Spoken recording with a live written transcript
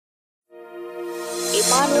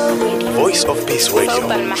Voice of Peace Radio.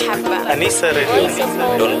 Anisa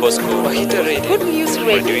Radio. Don Bosco. Wahita Radio. Good News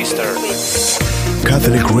Radio. Easter.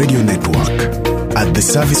 Catholic Radio Network. At the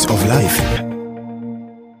service of life.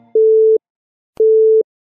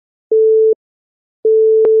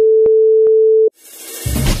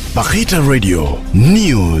 Wahita Radio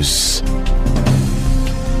News.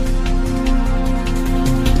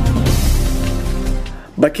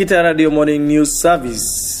 Bakita Radio Morning News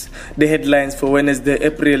Service. The headlines for Wednesday,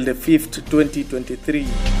 April the 5th, 2023.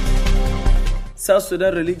 South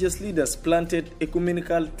Sudan religious leaders planted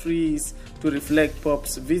ecumenical trees to reflect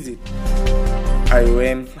Pope's visit.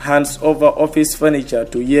 IOM hands over office furniture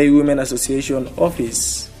to Yei Women Association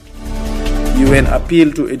office. UN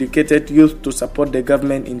appeal to educated youth to support the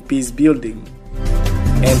government in peace building.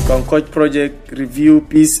 And Concord Project review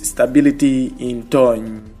peace stability in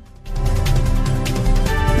Tony.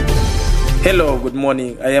 Hello, good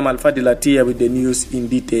morning. I am Alfadi Latia with the news in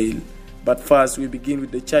detail. But first, we begin with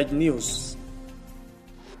the church news.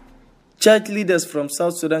 Church leaders from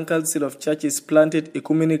South Sudan Council of Churches planted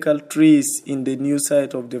ecumenical trees in the new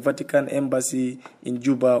site of the Vatican Embassy in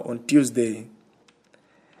Juba on Tuesday.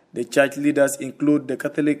 The church leaders include the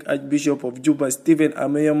Catholic Archbishop of Juba, Stephen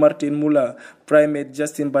Ameyo Martin Mula, Primate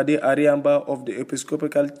Justin Bade Ariamba of the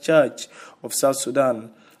Episcopal Church of South Sudan,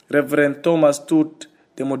 Reverend Thomas Tut,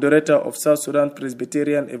 the moderator of South Sudan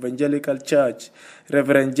Presbyterian Evangelical Church,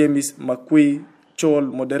 Reverend James Makui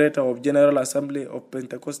Chol, moderator of General Assembly of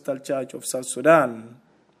Pentecostal Church of South Sudan.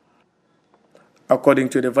 According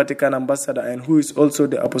to the Vatican ambassador and who is also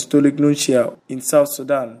the Apostolic Nuncio in South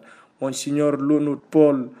Sudan, Monsignor Lunut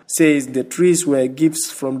Paul says the trees were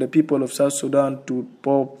gifts from the people of South Sudan to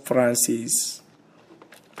Pope Francis.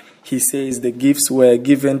 He says the gifts were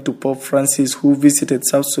given to Pope Francis, who visited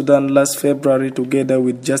South Sudan last February together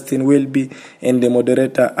with Justin Welby and the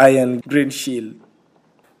moderator Ian Greenshield.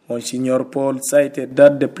 Monsignor Paul cited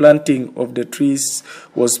that the planting of the trees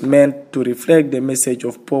was meant to reflect the message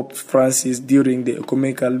of Pope Francis during the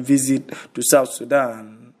ecumenical visit to South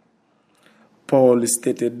Sudan. Paul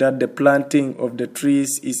stated that the planting of the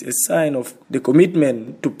trees is a sign of the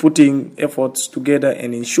commitment to putting efforts together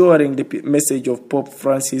and ensuring the message of Pope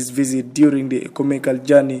Francis' visit during the ecumenical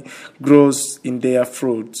journey grows in their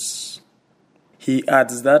fruits. He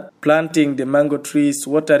adds that planting the mango trees,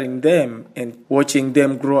 watering them, and watching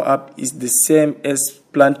them grow up is the same as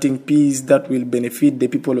planting peas that will benefit the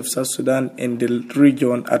people of South Sudan and the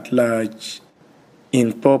region at large.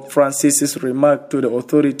 In Pope Francis's remark to the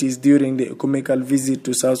authorities during the ecumenical visit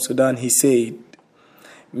to South Sudan, he said,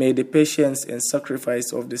 "May the patience and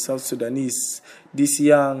sacrifice of the South Sudanese, these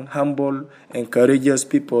young, humble, and courageous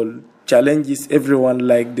people, challenges everyone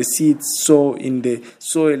like the seeds sown in the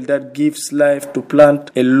soil that gives life to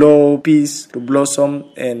plant a low peace to blossom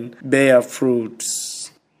and bear fruits."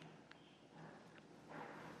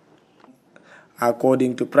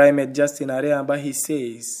 According to Primate Justin Ariamba, he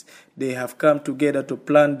says, they have come together to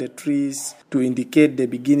plant the trees to indicate the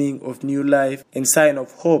beginning of new life and sign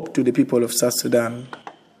of hope to the people of South Sudan.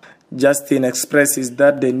 Justin expresses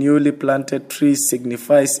that the newly planted trees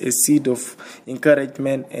signifies a seed of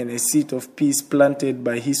encouragement and a seed of peace planted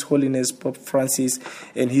by His Holiness Pope Francis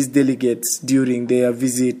and his delegates during their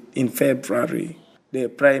visit in February. The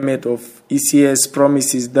primate of ECS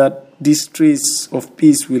promises that these trees of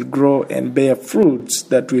peace will grow and bear fruits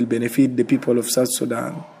that will benefit the people of South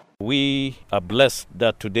Sudan. We are blessed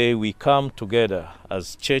that today we come together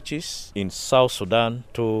as churches in South Sudan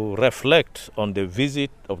to reflect on the visit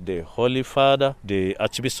of the Holy Father, the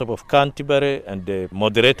Archbishop of Canterbury, and the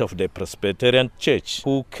moderator of the Presbyterian Church,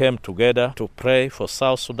 who came together to pray for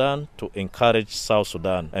South Sudan, to encourage South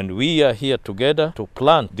Sudan. And we are here together to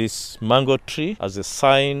plant this mango tree as a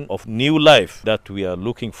sign of new life that we are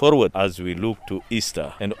looking forward as we look to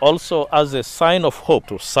Easter. And also as a sign of hope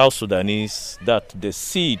to South Sudanese that the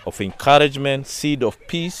seed of encouragement, seed of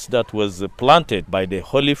peace that was planted by the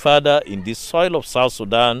Holy Father in this soil of South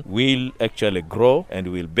Sudan will actually grow and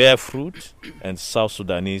will bear fruit, and South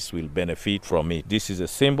Sudanese will benefit from it. This is a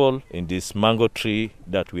symbol in this mango tree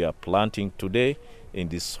that we are planting today in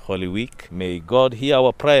this Holy Week. May God hear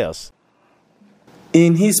our prayers.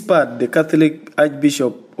 In his part, the Catholic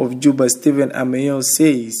Archbishop of Juba, Stephen Ameyo,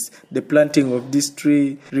 says the planting of this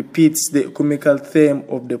tree repeats the ecumenical theme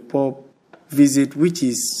of the Pope visit, which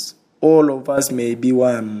is all of us may be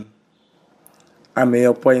one.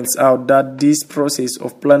 Ameyo points out that this process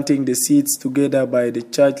of planting the seeds together by the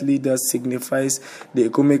church leaders signifies the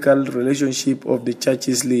ecumenical relationship of the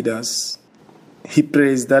church's leaders. He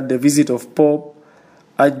prays that the visit of Pope,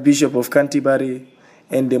 Archbishop of Canterbury,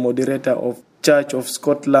 and the moderator of Church of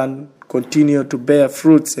Scotland continue to bear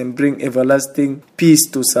fruits and bring everlasting peace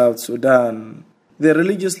to South Sudan. The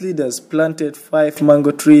religious leaders planted 5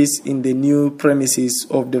 mango trees in the new premises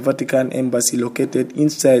of the Vatican Embassy located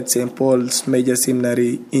inside St. Paul's Major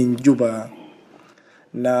Seminary in Juba.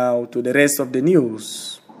 Now to the rest of the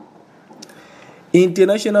news.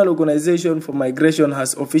 International Organization for Migration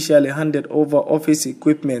has officially handed over office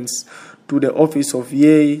equipments to the office of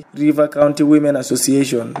Yei River County Women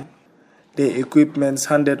Association. The equipments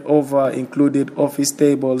handed over included office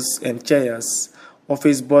tables and chairs,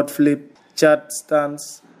 office board flip, chat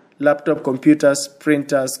stands, laptop computers,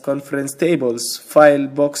 printers, conference tables, file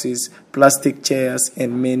boxes, plastic chairs,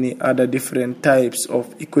 and many other different types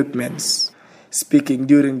of equipments. Speaking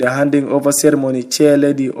during the handing over ceremony, Chair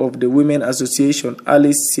Lady of the Women Association,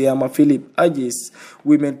 Alice Siama Philip, urges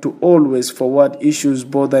women to always forward issues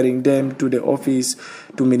bothering them to the office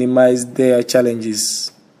to minimize their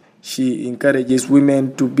challenges. She encourages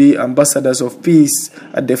women to be ambassadors of peace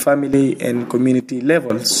at the family and community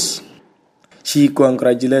levels. She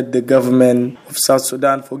congratulated the government of South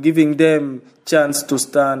Sudan for giving them chance to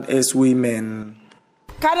stand as women.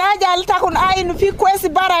 Kanajal takun ainu fi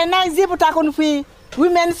kwesi bara ina zibu takun fi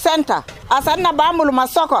Women Center asana bamulu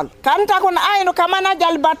masokol kan takun ainu kamana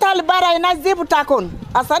jal batal bara ina zibu takun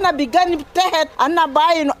asana bigani tehet anna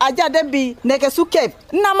bayinu aja debi neke sukep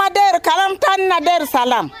na mader kalam tan na der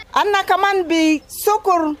salam anna kaman bi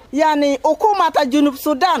sukur yani hukumata Junub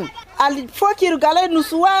Sudan al fokir gale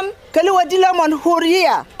nusuwan kali wadila mon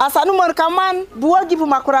huria asanu mon kaman buwajibu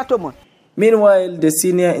makurato mon. Meanwhile, the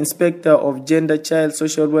Senior Inspector of Gender Child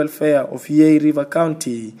Social Welfare of Yei River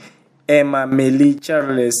County, Emma Meli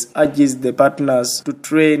Charles, urges the partners to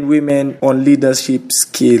train women on leadership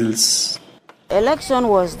skills. Election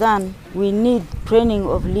was done, we need training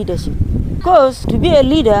of leadership. Because to be a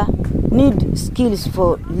leader, need skills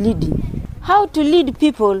for leading. How to lead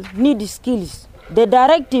people need skills. The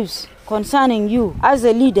directives concerning you as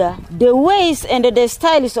a leader, the ways and the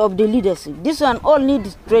styles of the leadership, this one all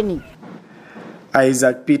needs training.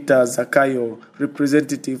 Isaac Peter Zakayo,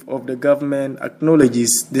 representative of the government,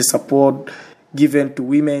 acknowledges the support given to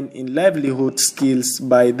women in livelihood skills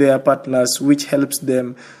by their partners, which helps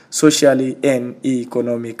them socially and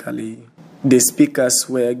economically. The speakers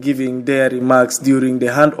were giving their remarks during the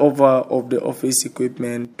handover of the office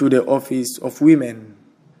equipment to the Office of Women.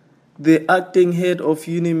 The acting head of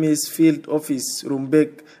UNIMIS Field Office,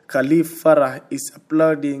 Rumbek Khalif Farah, is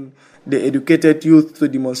applauding the educated youth to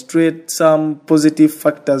demonstrate some positive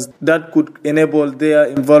factors that could enable their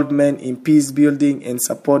involvement in peace building and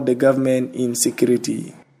support the government in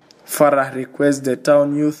security. Farah requests the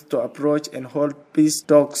town youth to approach and hold peace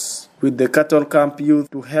talks with the cattle camp youth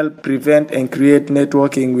to help prevent and create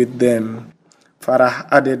networking with them. Farah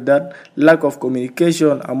added that lack of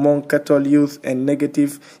communication among cattle youth and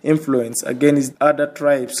negative influence against other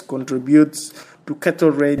tribes contributes to cattle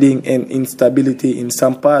raiding and instability in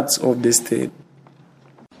some parts of the state.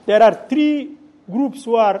 There are 3 groups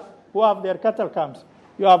who have their cattle camps.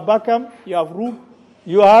 You have Bakam, you have Rub,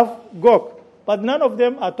 you have Gok, but none of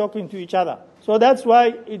them are talking to each other. So that's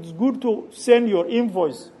why it's good to send your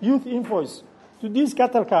youth invoice, to these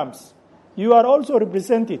cattle camps. You are also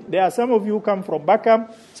represented. There are some of you who come from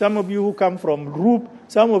Bakam, some of you who come from Rub,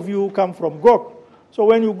 some of you who come from Gok. So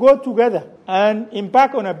when you go together and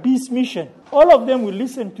embark on a peace mission, all of them will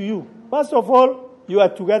listen to you. First of all, you are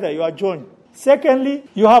together, you are joined. Secondly,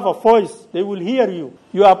 you have a voice. They will hear you.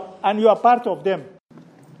 You are part of them.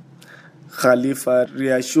 Khalifa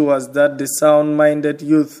reassures that the sound-minded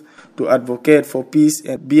youth to advocate for peace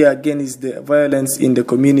and be against the violence in the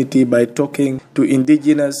community by talking to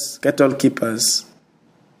indigenous cattle keepers.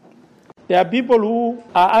 There are people who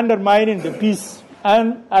are undermining the peace,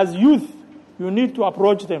 and as youth, you need to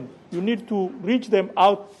approach them. You need to reach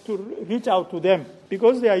out to them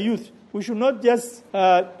because they are youth. We should not just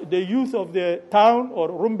the youth of the town or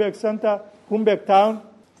Rumbek Center, Rumbek town.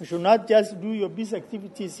 We should not just do your peace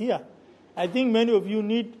activities here. I think many of you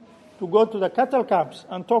need to go to the cattle camps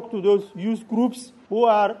and talk to those youth groups who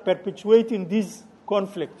are perpetuating this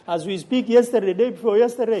conflict. As we speak, day before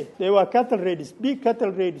yesterday, there were cattle raids, big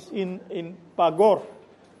cattle raids in Pagor,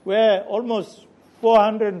 where almost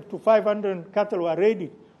 400 to 500 cattle were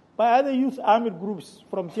raided by other youth armed groups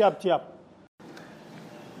from Tiap.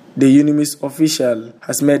 The UNIMIS official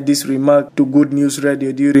has made this remark to Good News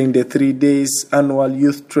Radio during the 3 days annual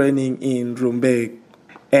youth training in Rumbek.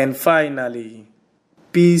 And finally,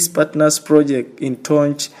 Peace Partners Project in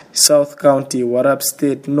Tonj, South County, Warrap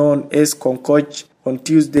State, known as Concoch, on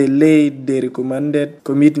Tuesday laid the recommended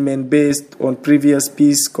commitment based on previous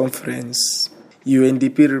peace conference.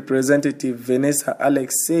 UNDP representative Vanessa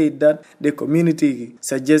Alex said that the community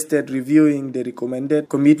suggested reviewing the recommended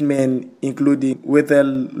commitment, including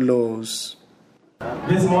withheld laws.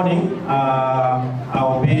 This morning,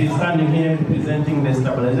 I'll be standing here presenting the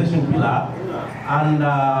stabilization pillar and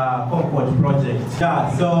Concord project. Yeah,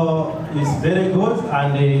 so it's very good,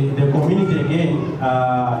 and the community again,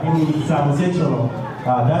 in some section of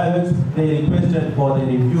dialogues, they requested for the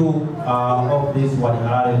review of this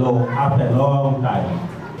Wadingari law after a long time.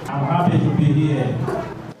 I'm happy to be here.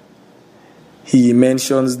 He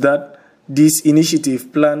mentions that this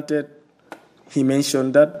initiative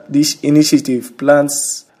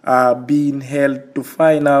plans are being held to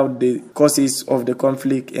find out the causes of the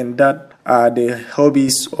conflict, and that are the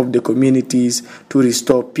hobbies of the communities to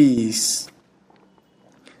restore peace.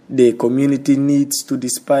 The community needs to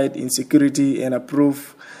despite insecurity and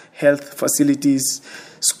improve health facilities,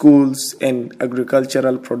 schools, and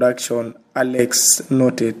agricultural production, Alex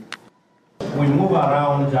noted. We move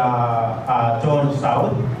around John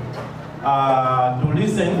South to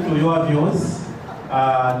listen to your views,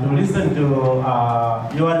 to listen to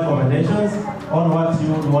your recommendations on what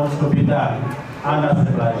you want to be done under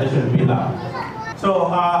stabilization pillar. So if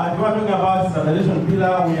you are talking about stabilization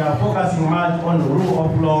pillar, we are focusing much on the rule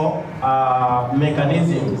of law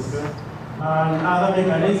mechanisms and other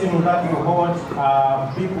mechanisms that will hold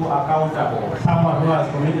people accountable. Someone who has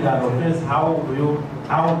committed an offense, how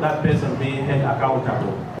that person be held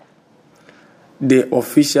accountable? The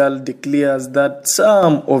official declares that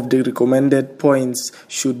some of the recommended points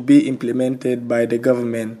should be implemented by the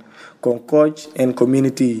government, Concord, and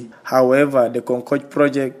community. However, the Concord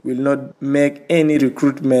project will not make any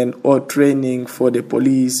recruitment or training for the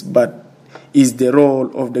police, but is the role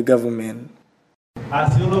of the government.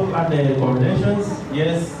 As you look at the recommendations,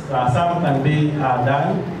 yes, some can be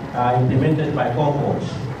done, implemented by Concord.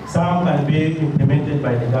 Some can be implemented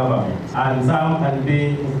by the government, and some can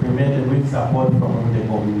be implemented with support from the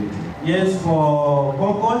community. Yes, for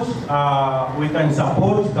Concord, we can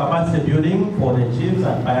support capacity building for the chiefs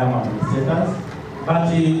and firemen administrators,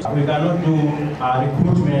 but we cannot do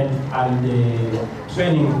recruitment and the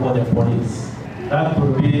training for the police. That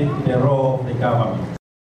would be the role of the government.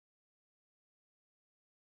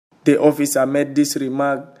 The officer made this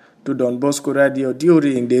remark to Don Bosco Radio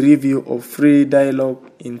during the review of free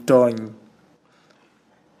dialogue in Tony.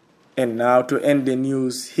 And now to end the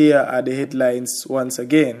news, here are the headlines once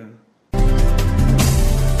again.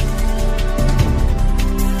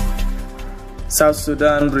 South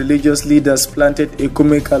Sudan religious leaders planted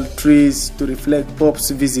ecumenical trees to reflect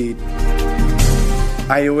Pope's visit.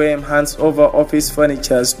 IOM hands over office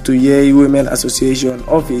furniture to Yei Women Association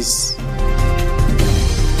office.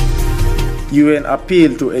 UN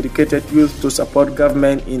appeal to educated youth to support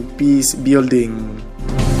government in peace building.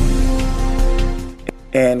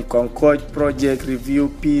 And Concord project review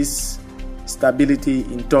peace stability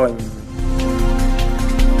in Tony.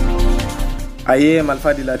 I am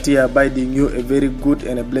Alfadi Latia, bidding you a very good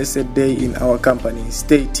and a blessed day in our company.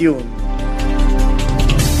 Stay tuned.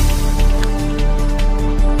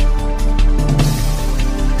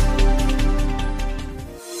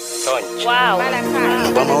 Wow.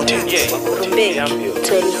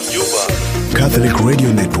 Catholic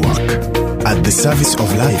Radio Network, at the service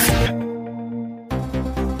of life.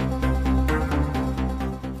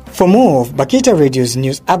 For more of Bakita Radio's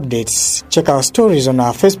news updates, check our stories on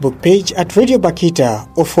our Facebook page at Radio Bakita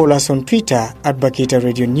or follow us on Twitter at Bakita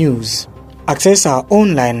Radio News. Access our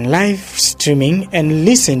online live streaming and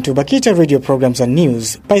listen to Bakita Radio programs and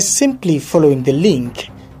news by simply following the link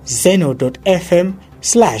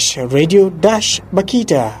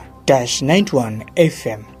zeno.fm/radio-bakita-91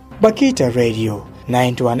 FM. Bakita Radio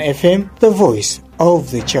 91 FM, the voice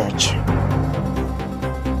of the church.